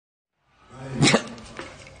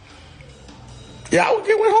Yeah, I would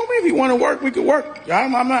get with homie if he want to work. We could work.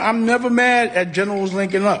 I'm never mad at generals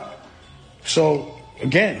linking up. So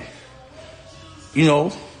again, you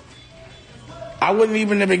know, I wouldn't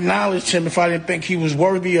even have acknowledged him if I didn't think he was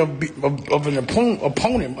worthy of an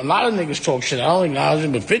opponent. A lot of niggas talk shit. I don't acknowledge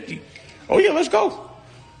him, but 50. Oh yeah, let's go.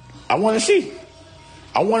 I want to see.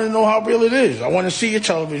 I want to know how real it is. I want to see your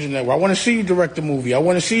television network. I want to see you direct a movie. I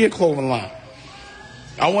want to see your clothing line.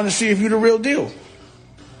 I want to see if you're the real deal.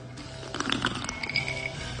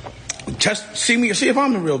 See if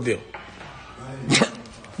I'm the real deal.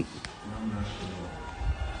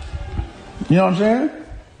 You know what I'm saying?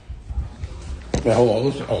 Yeah, hold on.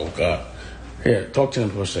 Listen. Oh, God. Here, talk to him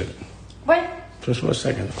for a second. What? Just for a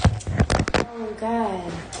second. Oh,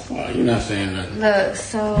 God. Oh, you're not saying nothing. Look,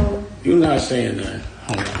 so... You're not saying nothing.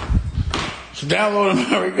 Hold on. So download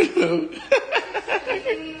American News.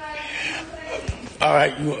 All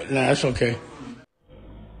right. Nah, that's okay.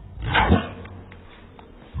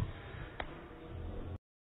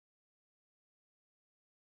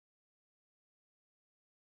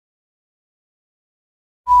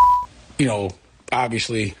 You know,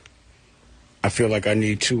 obviously, I feel like I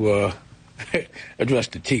need to address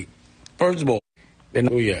the tea. First of all, they're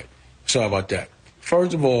not yet. Sorry about that.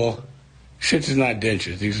 First of all, shit is not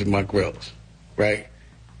dentures. These are my grills, right?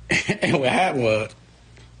 And what happened was,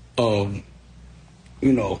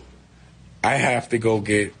 you know, I have to go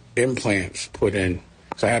get implants put in.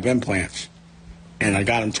 So I have implants, and I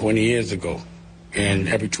got them 20 years ago. And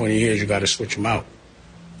every 20 years, you got to switch them out.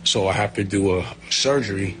 So I have to do a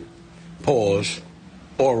surgery. Pause,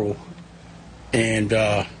 oral, and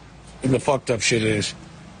the fucked up shit is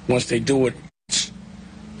once they do it,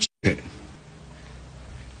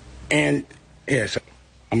 and yeah, so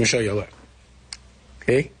I'm gonna show you a look.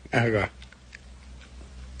 Okay, there we go.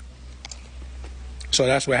 So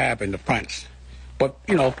that's what happened, the punch. But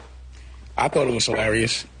you know, I thought it was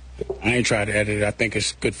hilarious. I ain't tried to edit it. I think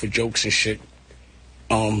it's good for jokes and shit.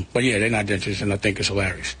 But yeah, they're not dentures, and I think it's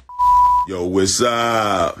hilarious. Yo, what's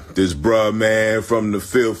up? This bruh man from the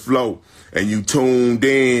fifth floor, and you tuned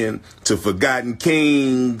in to Forgotten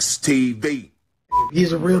Kings TV. If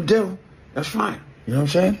he's a real deal, that's fine. You know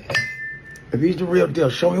what I'm saying? If he's the real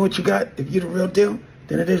deal, show me what you got. If you're the real deal,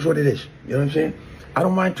 then it is what it is. You know what I'm saying? I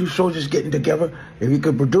don't mind two soldiers getting together. If he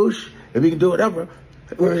can produce, if he can do whatever,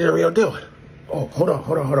 where's the real deal? Oh, hold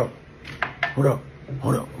on.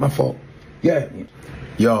 My fault. Yeah.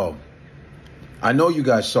 Yo, I know you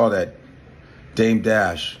guys saw that Dame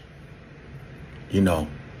Dash, you know,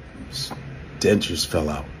 dentures fell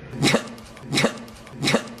out.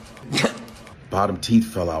 Bottom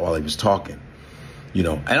teeth fell out while he was talking, you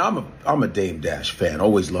know. And I'm a Dame Dash fan.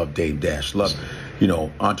 Always loved Dame Dash. Love, you know,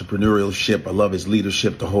 entrepreneurship. I love his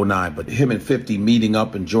leadership, the whole nine. But him and 50 meeting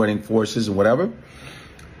up and joining forces and whatever,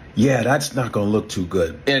 yeah, that's not gonna look too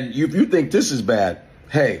good. And if you think this is bad,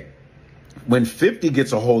 hey, when 50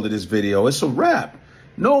 gets a hold of this video, it's a wrap.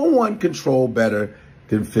 No one controlled better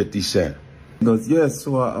than 50 Cent. He goes, yeah,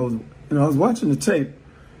 so I was watching the tape.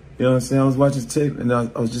 You know what I'm saying? I was watching the tape, and I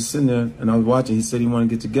was just sitting there, and I was watching. He said he wanted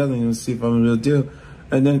to get together and see if I'm a real deal.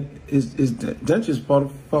 And then his dentures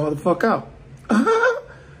fall the fuck out.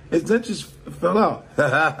 His dentures fell out.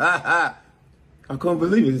 I couldn't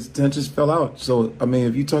believe it. His dentures fell out. So, I mean,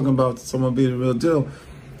 if you're talking about someone being a real deal,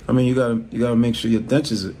 I mean, you gotta make sure your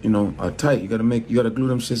dentures, you know, are tight. You gotta glue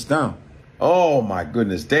them shits down. Oh my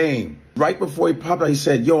goodness, Dame. Right before he popped out, he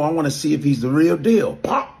said, yo, I want to see if he's the real deal.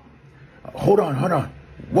 Pop. Hold on.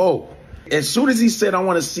 Whoa. As soon as he said, I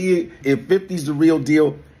want to see if 50's the real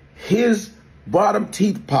deal, his bottom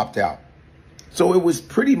teeth popped out. So it was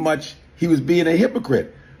pretty much, he was being a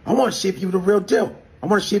hypocrite. I want to see if you're the real deal. I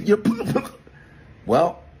want to see if you're...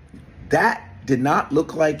 Well, that did not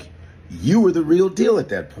look like you were the real deal at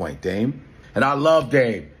that point, Dame. And I love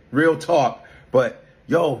Dame. Real talk. But...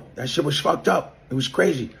 yo, that shit was fucked up. It was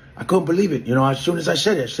crazy. I couldn't believe it. You know, as soon as I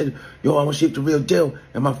said it, I said, yo, I want to see if the real deal.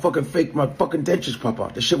 And my fucking dentures pop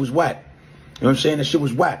out. That shit was whack. You know what I'm saying? That shit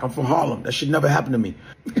was whack. I'm from Harlem. That shit never happened to me.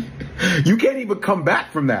 You can't even come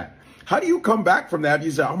back from that. How do you come back from that if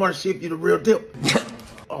you say, I want to see if you're the real deal?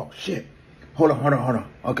 Oh, shit. Hold on.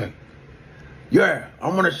 Okay. Yeah, I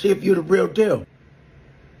want to see if you're the real deal.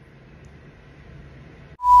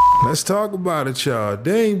 Let's talk about it, y'all.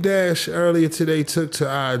 Dame Dash earlier today took to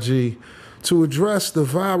IG to address the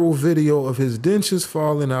viral video of his dentures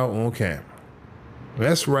falling out on camera.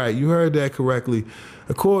 That's right, you heard that correctly.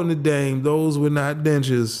 According to Dame, those were not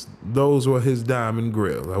dentures, those were his diamond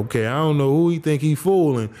grills. Okay, I don't know who he think he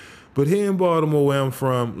fooling, but here in Baltimore where I'm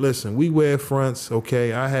from, listen, we wear fronts,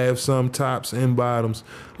 okay? I have some tops and bottoms.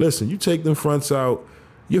 Listen, you take them fronts out,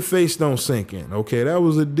 your face don't sink in, okay? That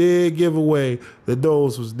was a dead giveaway that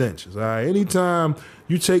those was dentures, all right? Anytime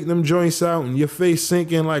you take them joints out and your face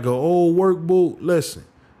sink in like an old work boot, listen,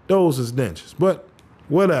 those is dentures. But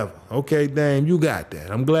whatever, okay, Dame, you got that.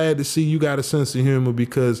 I'm glad to see you got a sense of humor,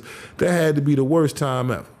 because that had to be the worst time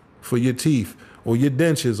ever for your teeth or your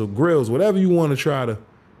dentures or grills, whatever you want to try to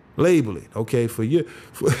label it, okay? Shout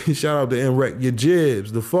out to NREC, your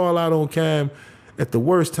jibs, the fallout on cam at the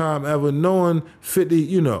worst time ever, knowing 50,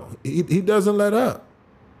 you know, he doesn't let up.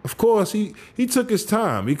 Of course, he took his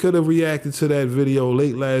time. He could have reacted to that video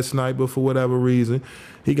late last night, but for whatever reason,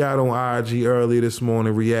 he got on IG earlier this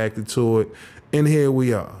morning, reacted to it, and here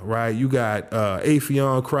we are, right? You got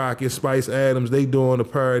Afion Crockett, Spice Adams, they doing a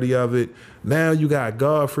parody of it. Now you got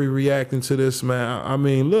Godfrey reacting to this, man. I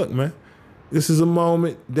mean, look, man, this is a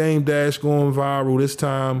moment. Dame Dash going viral this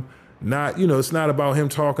time. Not, you know, it's not about him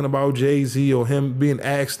talking about Jay-Z or him being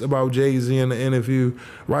asked about Jay-Z in the interview.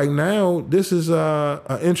 Right now, this is an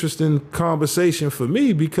interesting conversation for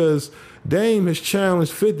me, because Dame has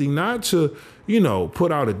challenged 50 not to, you know,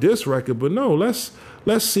 put out a diss record, but no, let's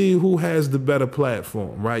see who has the better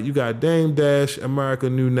platform, right? You got Dame Dash, America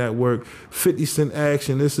New Network, 50 Cent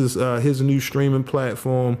Action. This is his new streaming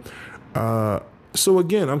platform. So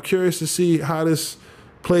again, I'm curious to see how this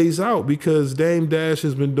plays out, because Dame Dash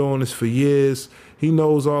has been doing this for years. He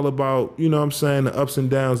knows all about, you know what I'm saying, the ups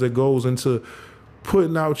and downs that goes into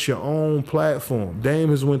putting out your own platform. Dame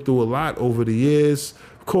has went through a lot over the years.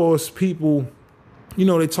 Of course, people, you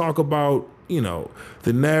know, they talk about, you know,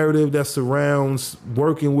 the narrative that surrounds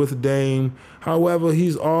working with Dame. However,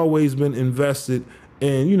 he's always been invested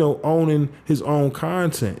in, you know, owning his own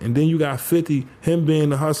content. And then you got 50, him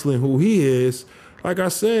being the hustler who he is. Like I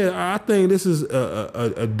said, I think this is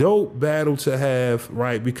a dope battle to have,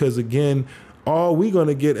 right? Because again, all we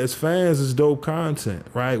gonna get as fans is dope content,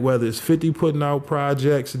 right? Whether it's 50 putting out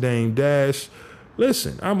projects, Dame Dash.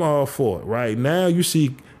 Listen, I'm all for it, right? Now you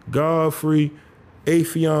see Godfrey,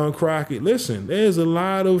 Afion Crockett. Listen, there's a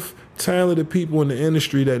lot of talented people in the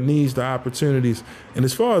industry that needs the opportunities. And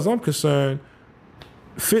as far as I'm concerned,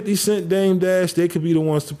 50 Cent, Dame Dash, they could be the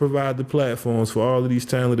ones to provide the platforms for all of these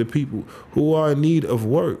talented people who are in need of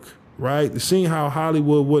work, right? Seeing how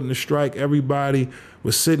Hollywood wouldn't strike, everybody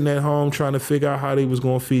was sitting at home trying to figure out how they was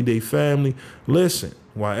going to feed their family. Listen,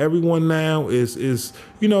 while everyone now is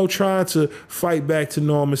you know, trying to fight back to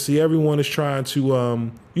normalcy, everyone is trying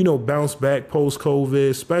to, you know, bounce back post-COVID,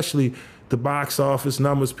 especially the box office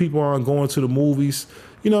numbers. People aren't going to the movies,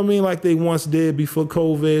 you know what I mean, like they once did before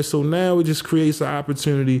COVID. So now it just creates an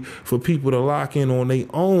opportunity for people to lock in on their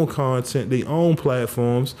own content, their own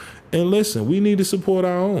platforms. And listen, we need to support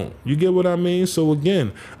our own. You get what I mean? So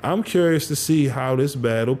again, I'm curious to see how this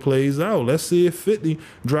battle plays out. Let's see if 50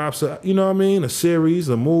 drops a, you know what I mean, a series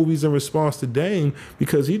of movies in response to Dame,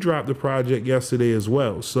 because he dropped the project yesterday as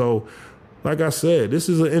well. So like I said, this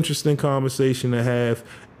is an interesting conversation to have.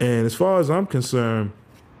 And as far as I'm concerned,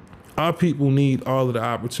 our people need all of the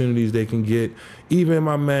opportunities they can get. Even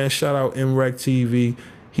my man, shout out NREC TV,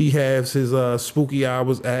 he has his Spooky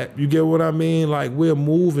Hours app. You get what I mean? Like, we're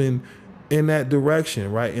moving in that direction,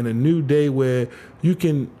 right? In a new day where you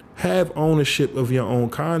can have ownership of your own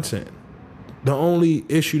content. The only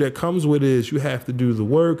issue that comes with it is you have to do the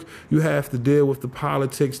work. You have to deal with the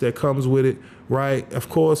politics that comes with it, right? Of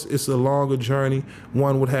course, it's a longer journey.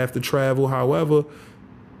 One would have to travel. However,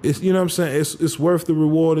 it's, you know what I'm saying, it's worth the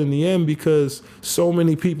reward in the end, because so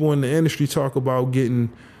many people in the industry talk about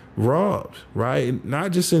getting robbed, right?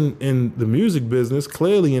 Not just in the music business,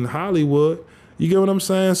 clearly in Hollywood. You get what I'm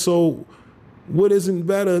saying? So what isn't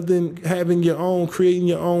better than having your own, creating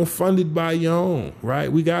your own, funded by your own,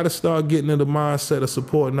 right? We got to start getting into the mindset of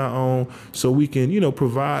supporting our own, so we can, you know,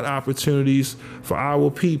 provide opportunities for our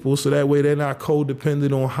people, so that way they're not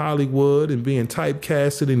codependent on Hollywood and being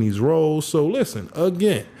typecasted in these roles. So listen,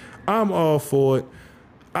 again, I'm all for it.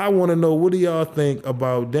 I want to know, what do y'all think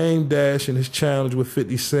about Dame Dash and his challenge with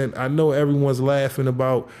 50 Cent? I know everyone's laughing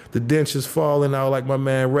about the dentures falling out, like my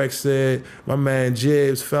man Rex said. My man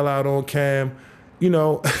Jibs fell out on cam. You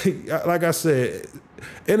know, like I said,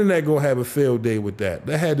 internet gonna have a field day with that.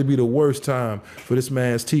 That had to be the worst time for this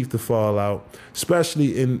man's teeth to fall out,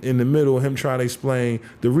 especially in the middle of him trying to explain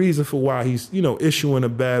the reason for why he's, you know, issuing a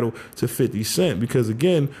battle to 50 Cent. Because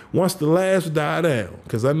again, once the laughs die down,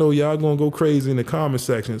 because I know y'all gonna go crazy in the comment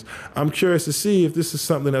sections, I'm curious to see if this is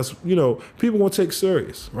something that's, you know, people gonna take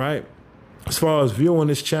serious, right? As far as viewing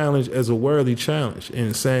this challenge as a worthy challenge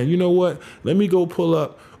and saying, you know what, let me go pull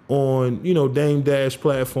up on, you know, Dame Dash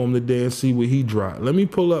platform today and see what he dropped. Let me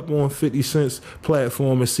pull up on 50 Cent's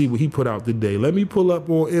platform and see what he put out today. Let me pull up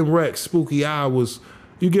on NREC Spooky Hours,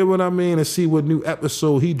 You get what I mean? And see what new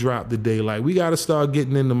episode he dropped today. Like, we got to start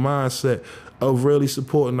getting in the mindset of really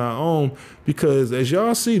supporting our own, because as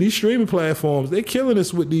y'all see, these streaming platforms, they killing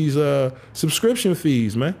us with these subscription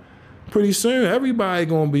fees, man. Pretty soon, everybody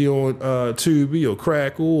gonna be on Tubi or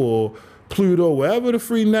Crackle or Pluto, wherever the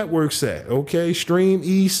free network's at, okay? Stream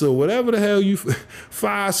East or whatever the hell you,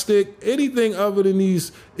 Fire Stick, anything other than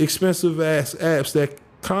these expensive ass apps that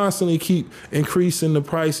constantly keep increasing the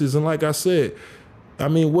prices. And like I said, I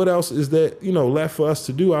mean, what else is that, you know, left for us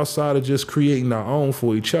to do outside of just creating our own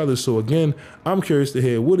for each other? So again, I'm curious to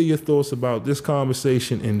hear, what are your thoughts about this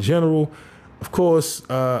conversation in general? Of course,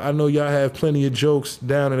 I know y'all have plenty of jokes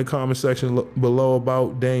down in the comment section below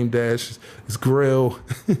about Dame Dash's grill.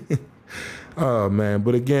 Oh, man.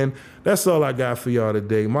 But again, that's all I got for y'all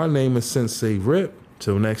today. My name is SenseiRip.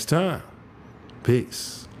 Till next time.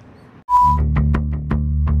 Peace.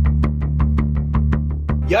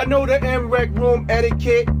 Y'all know the MREC room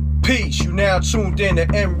etiquette? Peace. You now tuned in to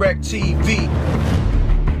MREC TV.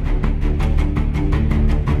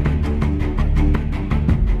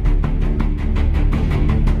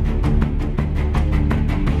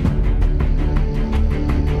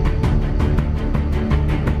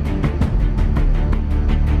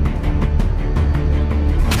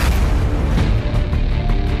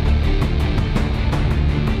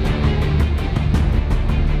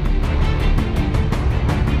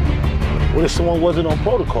 What if someone wasn't on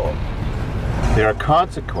protocol? There are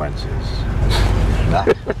consequences.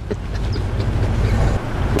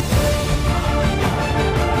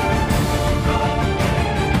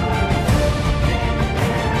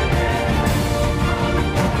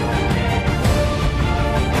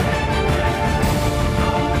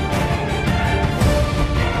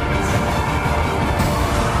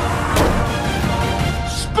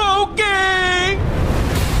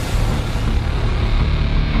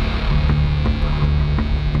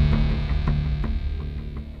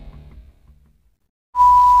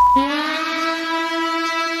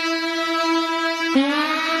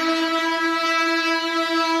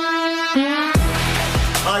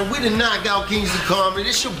 We the Knockout Kings of Comedy.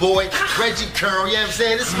 This your boy, Reggie Curl, you know what I'm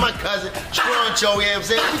saying? This is my cousin, Troncho, you know what I'm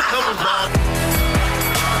saying? We coming by.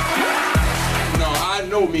 No, I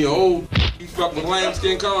know me, old you fuck with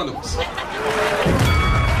lambskin condoms. I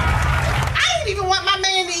don't even want my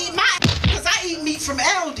man to eat my because I eat meat from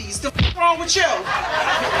Aldi's. The f wrong with you?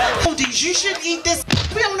 Aldi's, you should eat this.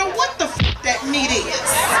 We don't know what the f that meat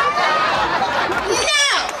is. No!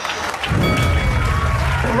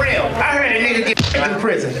 Real. I heard a nigga get in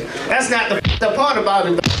prison. That's not the part about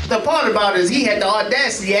it. The part about it is he had the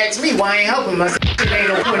audacity to ask me why I ain't helping him. I said, it ain't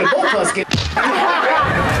no point of both of us get.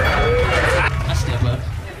 I step up,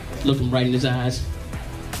 look him right in his eyes.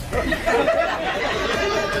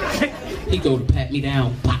 He go to pat me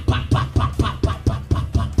down. Pop, pop, pop, pop, pop, pop, pop,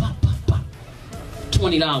 pop, pop, pop, pop.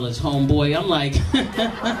 $20, homeboy. I'm like,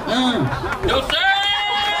 no sir.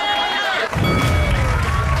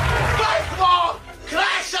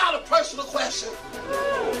 Personal question.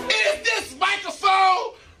 Is this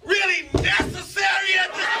microphone really necessary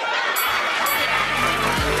at this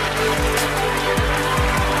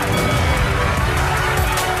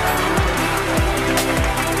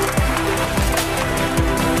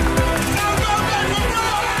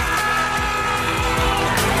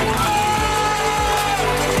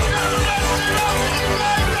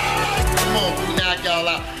Come on, we knock y'all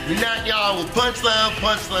out. We knock y'all with punchline,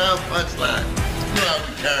 punchline, punchline. You know how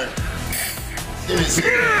we turn. Give me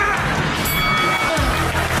some.